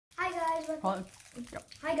Hold on. Go.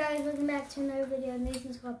 Hi guys, welcome back to another video.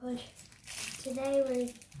 Nathan's Club Push. Today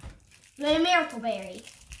we're The Miracle Berry.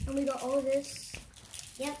 and we got all this.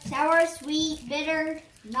 Yep. Sour, sweet, bitter,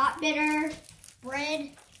 not bitter, bread,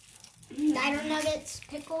 dino nuggets,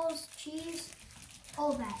 pickles, cheese,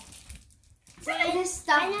 all that. Some of this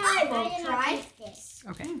stuff I will try. This.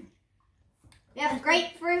 Okay. We have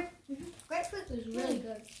grapefruit. Grapefruit is really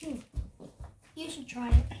good. You should try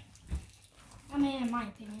it. I mean, in my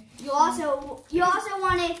opinion. You also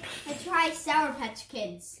want to try Sour Patch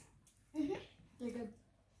Kids. They're good.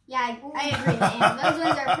 Yeah, I agree, man. Those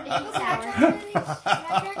ones are pretty sour.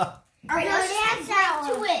 All right, let's get back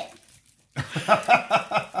to it.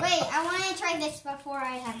 Wait, I want to try this before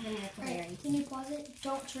I have the Miracle Berry. Can you pause it?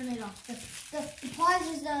 Don't turn it off. The pause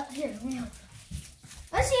is the here.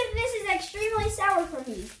 Let's see if this is extremely sour for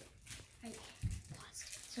me.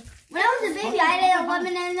 When I was a baby, I did a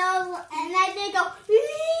lemon and I did go.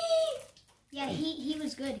 Yeah, he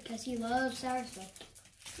was good because he loves sour stuff.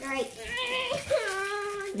 All right.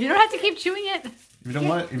 You don't have to keep chewing it. If you don't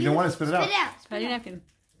want to spit it out. Spit it out. Spread your napkin.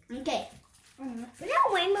 Okay. Look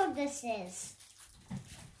how rainbow this is.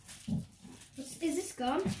 Is this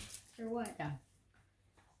gum or what? Yeah.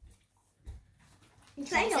 It's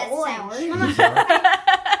kind of orange.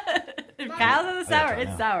 If Kyle's in the sour,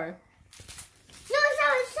 it's sour. No,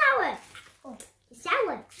 it's sour. Oh, it's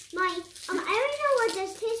sour. I don't know what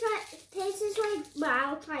this tastes like, but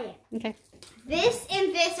I'll try it. Okay. This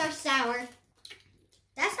and this are sour.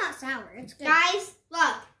 That's not sour. It's good. Guys,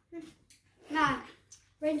 look. Nah.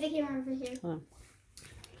 Bring the camera over here.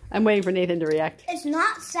 I'm waiting for Nathan to react. It's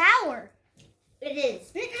not sour. It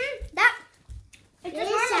is. It's It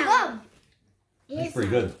just is normal sour. gum. It's pretty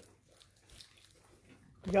good.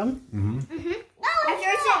 Gum? Mm-hmm. After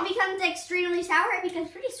it becomes extremely sour, it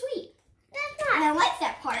becomes pretty sweet. And I like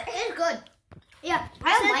that part. It's good. Yeah,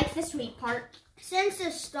 I don't like the sweet part. Since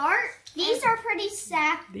the start, These are pretty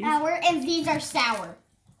sour, and these are sour.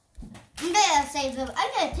 I'm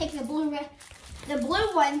gonna take the blue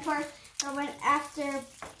one for when after.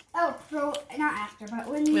 Oh, not after, but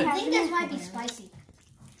when we Yeah. have. I think this might be spicy.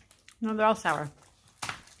 No, they're all sour.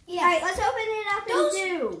 Yeah. All right, let's open it up and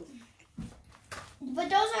do. But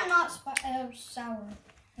those are not sour.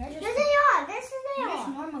 Yes, they are. They're They just are.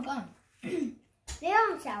 normal gum. They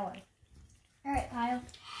aren't sour. All right, Kyle.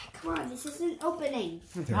 Come on, this isn't opening.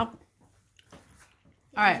 Help.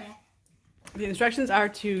 All right. The instructions are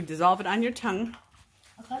to dissolve it on your tongue.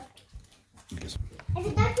 Okay. Is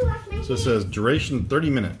it that too much? So it says duration 30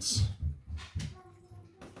 minutes.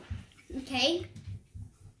 Okay.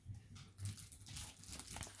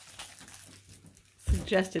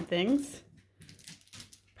 Suggested things.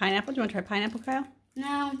 Pineapple. Do you want to try pineapple, Kyle?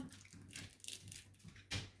 No.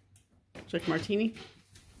 Would you like martini?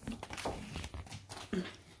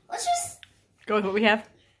 Let's just Go with what we have.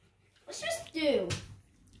 do.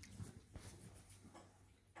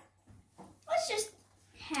 Let's just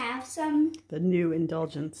have some. The new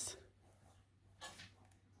indulgence.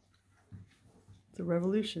 It's a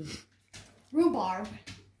revolution. Rhubarb.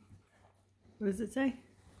 What does it say?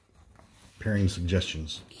 Pairing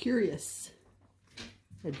suggestions. Curious,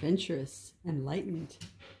 adventurous, enlightened.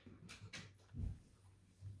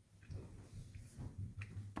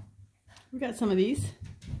 We got some of these.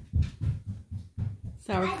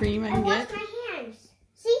 Sour cream I can get. my hands.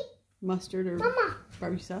 See? Mustard or Mama.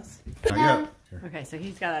 barbecue sauce. Not yet. Here. Okay, so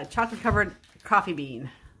he's got a chocolate covered coffee bean.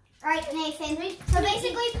 All right, Nathan. So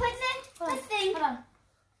basically, put the thing. Hold on.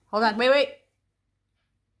 Hold on, wait.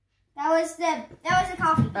 That was the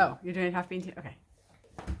coffee. Oh, you're doing a coffee bean too? Okay.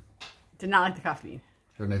 Did not like the coffee bean.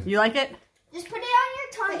 Here, Nathan. You like it? Just put it on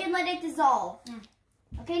your tongue and let it dissolve.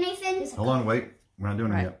 Okay, Nathan. Hold on, wait. We're not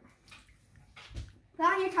doing Right. it yet. Put it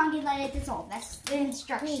on your tongue and let it dissolve. That's the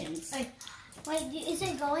instructions. Wait, is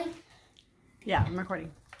it going? Yeah, I'm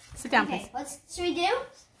recording. Sit down, Okay, please. should we do?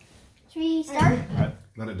 Should we start? All right.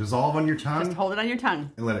 Let it dissolve on your tongue Just hold it on your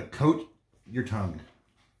tongue. and let it coat your tongue.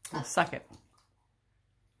 Oh, suck it.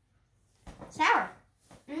 Sour.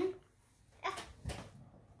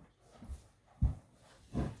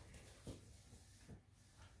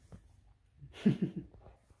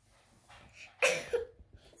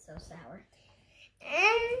 So sour.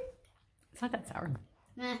 It's not that sour.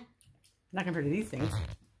 Meh. Not compared to these things.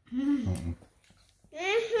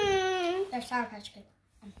 They're Sour Patch Kids.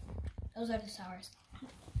 Those are the sourest.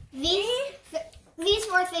 These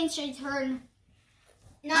four things should turn.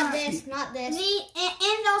 Not this. And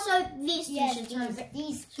also these two should turn.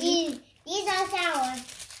 These are sour.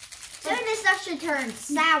 Some of this stuff should turn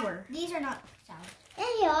sour. These are not sour.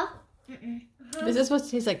 There you are. This is supposed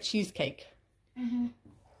to taste like cheesecake. I'm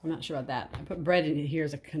not sure about that. I put bread in here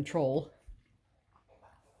as a control.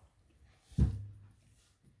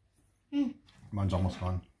 Mine's almost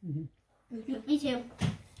gone. Me too.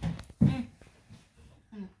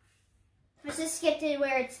 Let's just skip to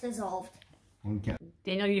where it's dissolved. Okay.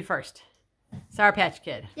 Daniel, you first. Sour Patch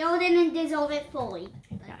Kid. Still didn't dissolve it fully.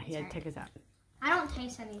 Yeah, he had to take us out. I don't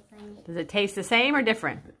taste anything. Does it taste the same or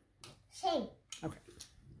different? Same. Okay.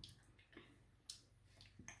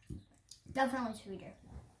 Definitely sweeter.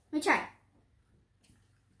 Let me try.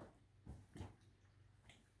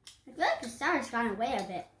 I feel like the sour's gone away a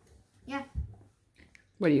bit. Yeah.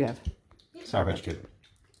 What do you have? Sour Patch Kid.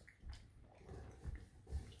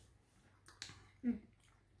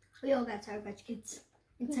 We all got Sour Patch Kids.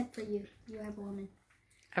 Except for you. You have a lemon.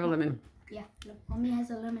 I have a lemon. Yeah. Mommy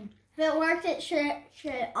has a lemon. If it worked, it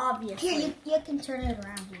should obviously. Here, you can turn it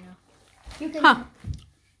around, you know. You can. Huh.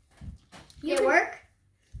 It work?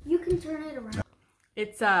 You can turn it around.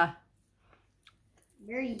 It's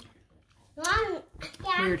Very. Yeah.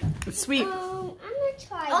 weird. It's sweet. I'm gonna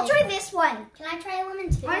try. I'll this. try this one. Can I try a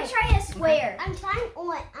lemon too? I want to try a square. I'm trying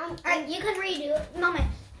one. Alright, you can redo it. Mama,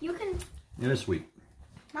 you can. It is sweet.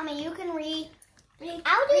 Mommy, you can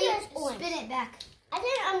I'll do this one. spin it back. I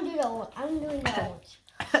think I'm doing the one. I'm doing the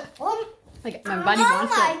orange. Like my body Oh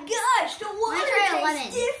wants my it. gosh, the water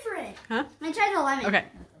tastes different. Huh? I'm gonna try the lemon. Okay.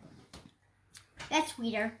 That's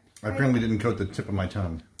sweeter. I apparently didn't coat the tip of my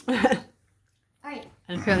tongue. Alright.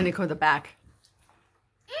 And apparently they go to the back.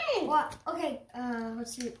 Well, okay,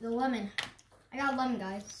 let's see. The lemon. I got a lemon,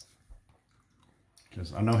 guys.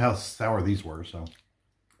 Because I know how sour these were, so.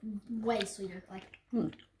 Way sweeter. Like.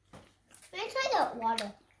 Can I try the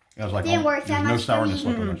water? I was like, Didn't work there's that no much for sourness me.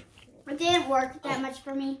 left in this. It didn't work that much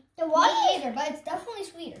for me. The water Me either, but it's definitely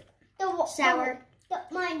sweeter. Sour. The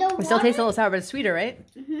It still tastes a little sour, but it's sweeter, right?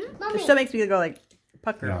 It Mommy, still makes me go like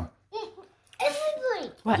pucker. Yeah.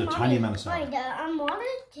 everybody. What? There's a tiny amount of sour. Mommy, the water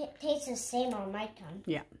tastes the same on my tongue.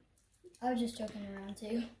 Yeah. I was just joking around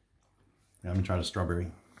too. Yeah, I'm going to try the strawberry.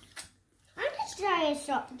 I'm just trying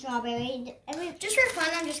strawberry. Just for fun,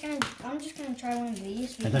 I'm just gonna try one of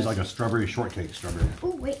these. It tastes like a strawberry shortcake strawberry.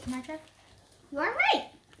 Oh wait, can I try? You are right.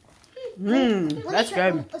 That's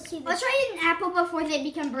good. Let's see. Let's try an apple before they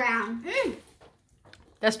become brown.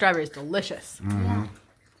 That strawberry is delicious. Mm-hmm.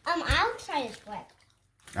 I'll try this one.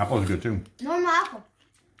 Apple's good too. Normal apple.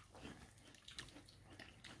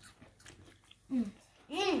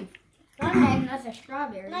 And another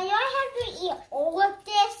strawberry. Now I have to eat all of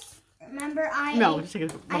this. Remember, I No, ate, just take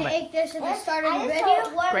a I one bite. ate this at the start of I the just video.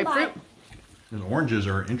 took one Grapefruit. bite. The oranges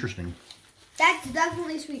are interesting. That's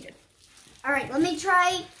definitely sweeter. All right, let me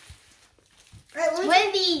try. One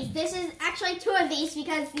of these. This is actually two of these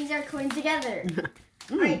because these are coined together.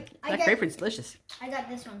 All right, That grapefruit's delicious. I got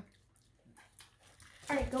this one.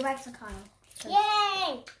 All right, go back to Kyle.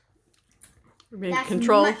 Yay! We're being That's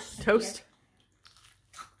control much toast.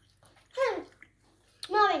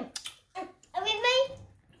 Mommy, everybody,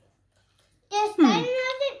 this the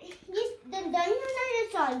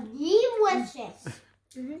nuggets are delicious.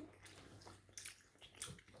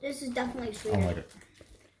 This is definitely I sweeter. don't like it.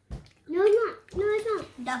 No, it's not. No, it's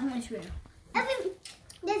not. Definitely sweeter.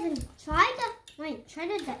 Listen, try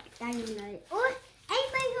the diamond nugget. Or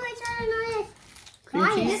anybody who likes diamond nuggets, Cream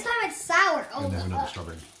try cheese. This time it's sour. I never know the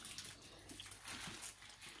strawberry.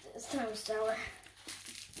 This time it's sour.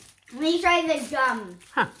 Let me try the gum.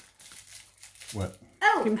 Huh. What?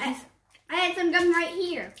 Oh, Cream cheese? I had some gum right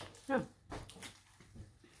here. Oh.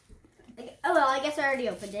 Oh well, I guess I already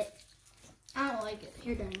opened it. I don't like it.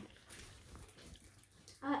 Here, Daniel.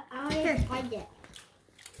 I tried it.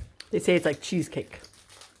 They say it's like cheesecake.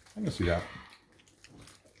 I can see that.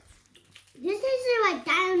 This is like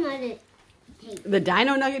diamond nugget cake. The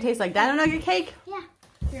Dino Nugget tastes like Dino Nugget cake. Yeah.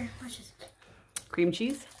 Here, watch this. Cream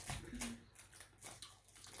cheese.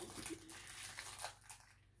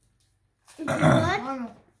 Is it good?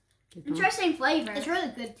 Normal. Interesting flavor. It's really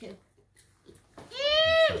good too.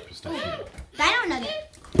 Pistachio. Dino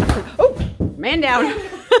nugget. Oh, man down. Oh,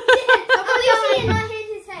 you see it not hit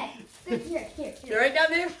his head. Here. You're right down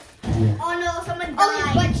there. Oh no, someone died. Oh,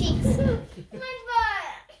 his butt cheeks. My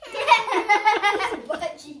butt.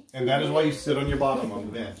 Butt cheeks. And that is why you sit on your bottom on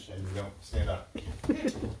the bench and you don't stand up.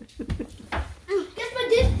 Guess what,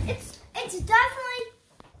 dude? It's definitely.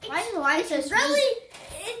 Why is it really?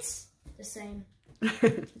 It's the same.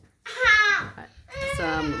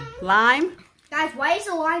 Some lime. Guys, why is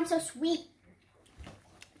the lime so sweet?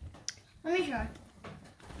 Let me try.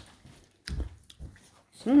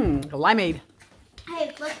 Limeade.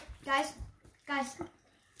 Hey, look, guys.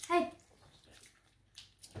 Hey.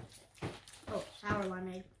 Oh, sour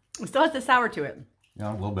limeade. It still has the sour to it.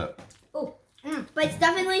 Yeah, a little bit. Oh, but it's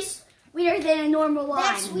definitely sweeter than a normal lime.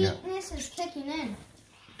 That sweetness is kicking in.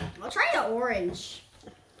 I'll try the orange.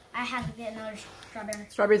 I have to get another strawberry.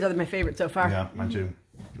 Strawberries are my favorite so far. Yeah, mine too.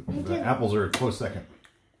 The apples are a close second.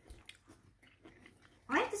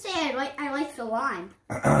 I have to say I like the lime.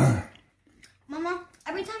 Mama,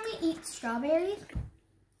 every time we eat strawberries,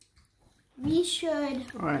 we should.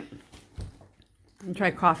 All right. And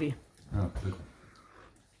try coffee. Oh, good.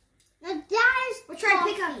 Now that is We'll try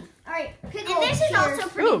pickle. All right, pickle. And this is cheers. also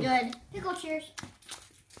pretty good. Pickle cheers.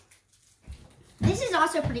 This is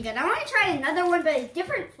also pretty good. I want to try another one, but a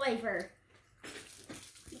different flavor.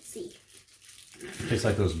 Let's see. Tastes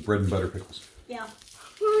like those bread and butter pickles. Yeah.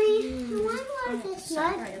 Mommy, I want one of this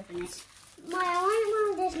nut. Try to open it. Mommy, I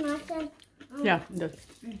want one of this nut. Then. Yeah, it does.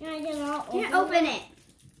 Can I get all Can't open it.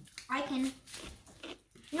 I can.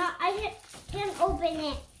 No, I can't open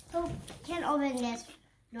it. Oh, can't open this.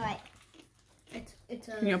 Right. It's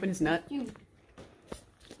a. Can you open his nut?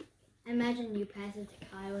 Imagine you pass it to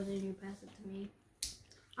Kyle and then you pass it to me.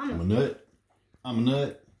 I'm a nut. I'm a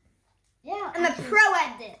nut. Yeah. I'm a pro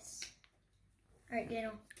at this. All right,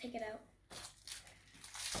 Daniel, take it out.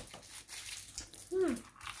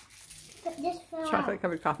 But this fell out. Chocolate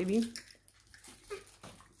covered coffee bean.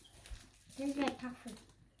 This is like coffee.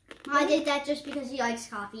 I did that just because he likes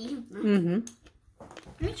coffee. Mm-hmm.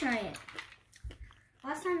 Let me try it.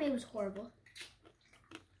 Last time it was horrible.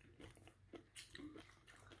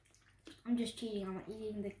 I'm just cheating. I'm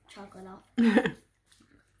eating the chocolate off.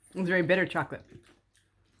 It's very bitter chocolate.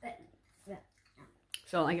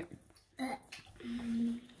 So I like it.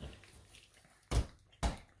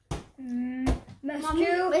 Mommy,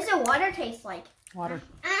 what does the water taste like? Water.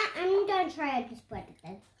 I'm gonna try it just put it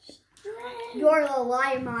then. You're a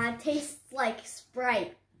liar, Ma. It tastes like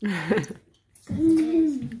Sprite. What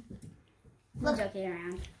We're joking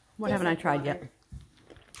around. haven't I tried yet?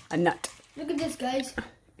 A nut. Look at this, guys.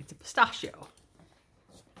 It's a pistachio.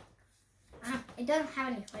 It doesn't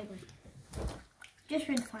have any flavor. Just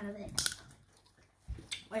for the fun of it.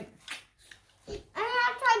 Wait. I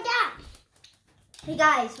have tried that. Hey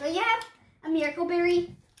guys, when you have a Miracle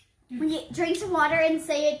Berry, when you drink some water and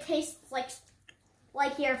say it tastes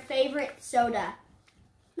like your favorite soda.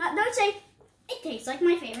 Don't say it tastes like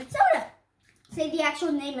my favorite soda. Say the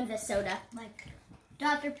actual name of the soda. Like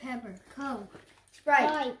Dr. Pepper, Coke,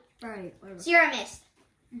 Sprite, Sierra Mist,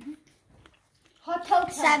 Hot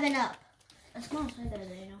Cocoa. 7-Up. A small soda,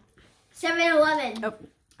 you know. 7-Eleven. Oh,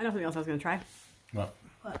 I know something else I was going to try. What?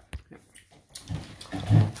 What?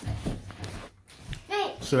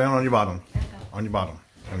 Hey. Sit down on your bottom. On your bottom.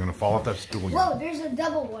 I'm going to fall off that stool again. Whoa, there's a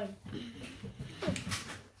double one.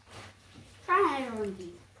 Try another one,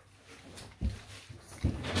 please.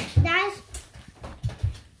 Guys,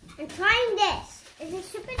 I'm trying this. Is it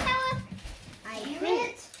super sour? I think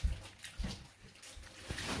it.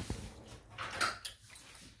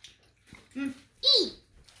 Eat.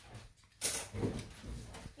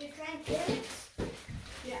 You're trying carrots?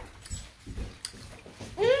 Yeah.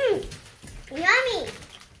 Yummy.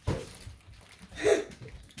 Can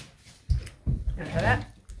I try that?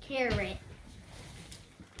 Carrot.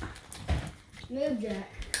 Move that.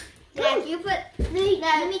 Yeah, you put. Let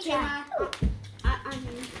me try.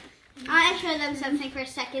 I'll show them something for a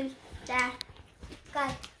second. Dad.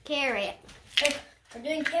 Got carrot. Look, we're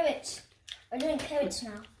doing carrots. We're doing carrots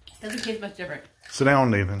now. Doesn't taste much different. Sit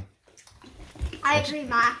down, Nathan. I agree,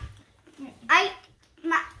 Ma. When I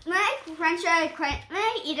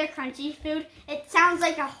eat a crunchy food, it sounds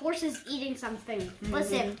like a horse is eating something. Mm-hmm.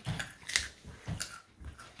 Listen.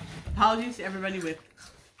 Apologies to everybody with,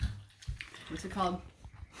 what's it called?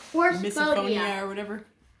 Horsephobia. Misophonia or whatever.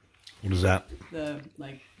 What is that? The,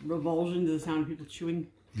 like, revulsion to the sound of people chewing.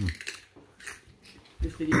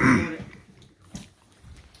 This video about it.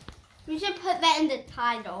 We should put that in the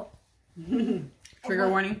title. Trigger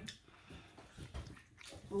warning.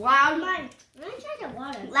 Loud, Let me try the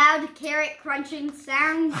water. loud carrot crunching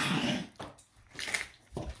sounds.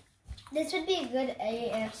 This would be a good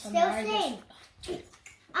ASMR. Still sing.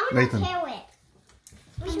 I want Nathan. a carrot.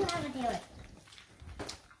 We should have a carrot.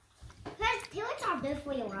 Because carrots are good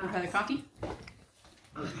for your Want to try eyes. the coffee?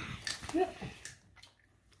 Might be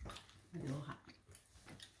a little hot.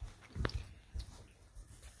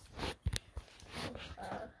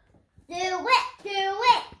 Do it. Do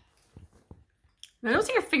it. Now, don't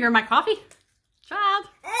stick your finger in my coffee. Child.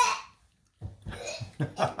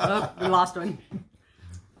 Oh, we lost one.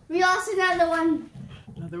 We lost another one.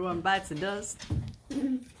 Another one bites the dust.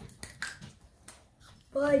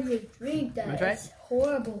 Why do you drink that? Wanna try it? It's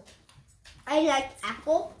horrible. I like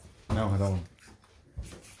apple. No, I don't.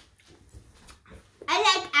 I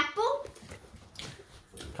like apple.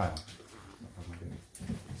 Kyle.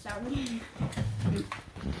 Sorry.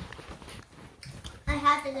 I have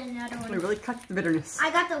have another It one. really cuts the bitterness.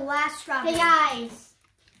 I got the last strawberry. Hey guys.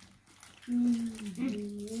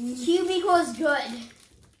 Cubicle's good.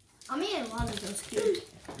 I'm eating a lot of those cubes.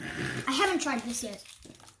 I haven't tried this yet.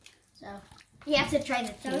 So, you have to try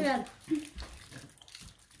the So cube. good.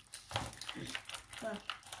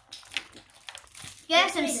 You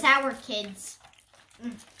have some sour kids.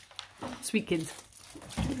 Sweet kids.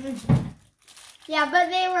 Yeah, but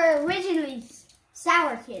they were originally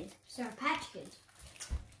sour kids. Sour Patch Kids.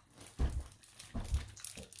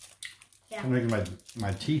 I'm making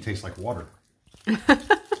my tea taste like water. Ooh,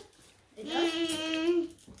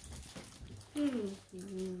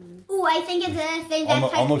 I think it's a thing that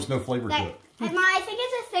Almost no flavor to that, it. I think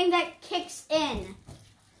it's a thing that kicks in.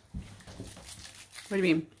 What do you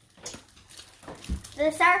mean? The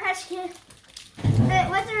Sour Patch Kid, it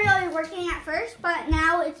wasn't really working at first, but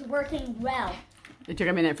now it's working well. It took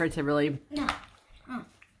a minute for it to really No.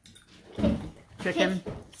 trick him.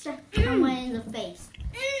 Someone in the face.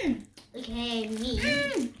 Okay, me.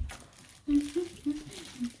 It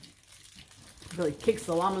really kicks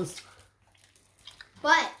the llama's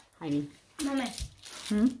But, hiney. Mama,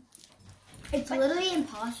 it's literally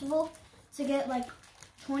impossible to get like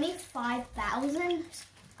 25,000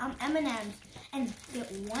 M&Ms and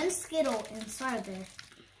get one Skittle inside of there.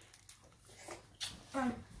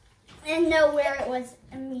 And know where it was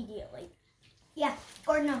immediately. Yeah,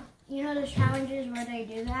 or no. You know those challenges where they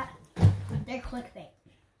do that? They're clickbait.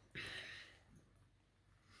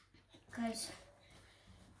 Because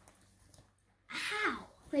how?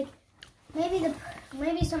 Like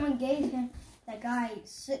maybe someone gave him that guy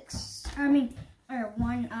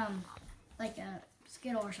one like a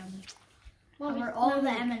Skittle or something. Over all the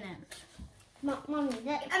M&Ms. Mommy,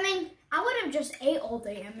 that. I mean, I would have just ate all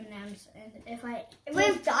the M&Ms, and if I would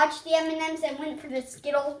have dodged the M&Ms and went for the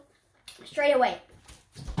Skittle straight away,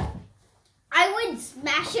 I would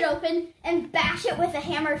smash it open and bash it with a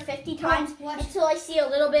hammer 50 times until I see a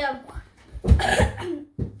little bit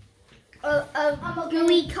of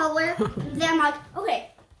gooey color. Then I'm like,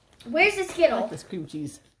 okay, where's the I Skittle? like this cream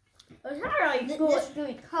cheese. It's not really this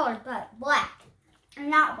gooey color, but black.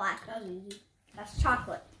 Not black. That was easy. That's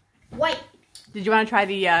chocolate. White. Did you want to try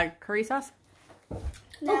the curry sauce? No.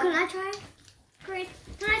 Oh, can I try? Great.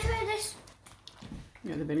 Can I try this?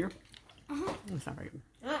 Yeah, the vinegar. Uh-huh. That's not very good.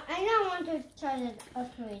 I don't want to try the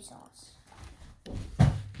curry sauce.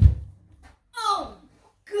 Oh,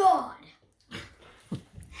 God.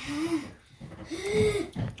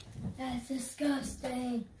 That's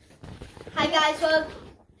disgusting. Hi, guys. Well,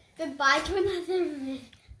 goodbye to another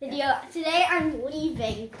video. Today, I'm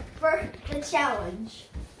leaving for the challenge.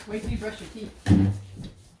 Wait till you brush your teeth.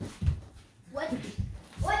 What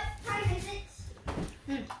time is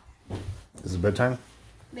it? Is it bedtime?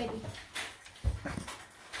 Maybe.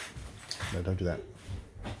 No, don't do that.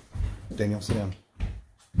 Daniel, sit down.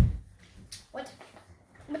 What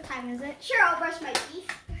time is it? Sure, I'll brush my teeth.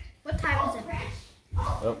 What time is it?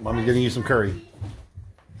 Oh, Mommy's getting you some curry.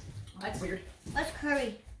 That's weird. What's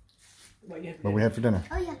curry? What you have What we had for dinner.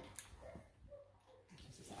 Oh, yeah.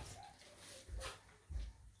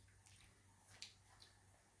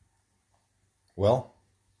 Well,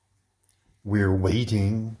 we're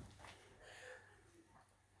waiting.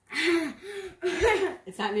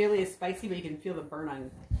 It's not nearly as spicy, but you can feel the burn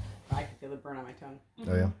on. I can feel the burn on my tongue.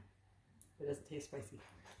 Oh yeah. It doesn't taste spicy.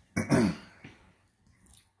 Would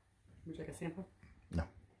you like a sample? No.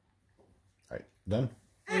 All right, done.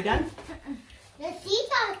 Are we done? The seeds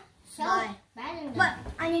are so Bye. bad. But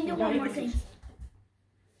I need to do Don't one eat more the thing. seeds.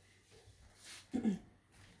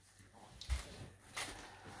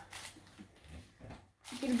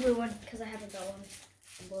 Get a blue one because I haven't got one.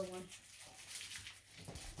 A blue one.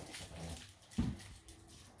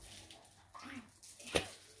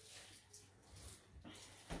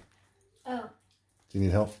 Oh, Do you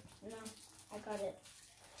need help? no. I got it.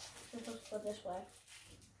 It's supposed to go this way.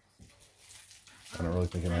 I don't really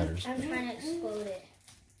think it matters. I'm trying to explode it.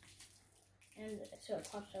 And so it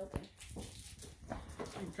pops open.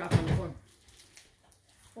 Drop it on the floor.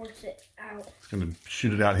 Force it out. Gonna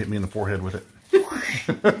shoot it out, hit me in the forehead with it.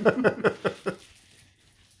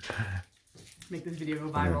 Make this video go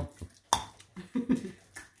viral.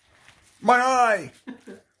 My eye!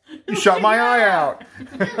 You shot my eye out!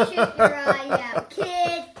 Don't shoot your eye out,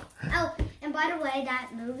 kid. Oh, and by the way,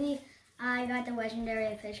 that movie, I got the legendary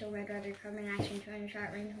official Red Ryder Carbon Action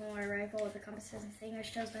 200-shot range motor rifle with the compasses and fingers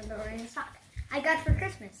still been wearing in stock. I got for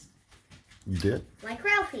Christmas, You did? like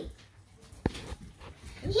Ralphie.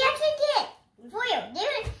 He actually did. For you. Do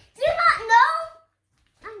you not know?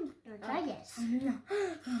 I'm gonna try this. No.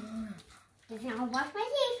 Just now wash my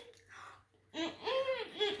teeth.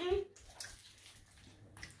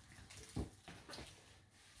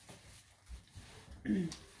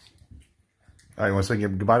 All right, you want to say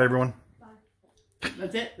goodbye to everyone?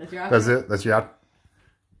 That's it? That's your outro? That's it? That's your out?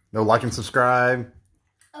 No, like and subscribe.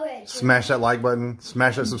 Okay. Smash that like button.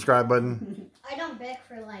 Smash that subscribe button. I don't beg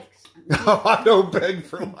for likes. I don't beg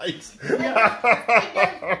for likes.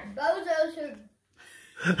 Like those bozos who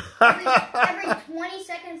every 20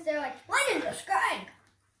 seconds they're like, like and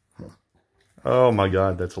subscribe. Oh my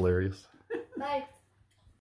God, that's hilarious. Bye.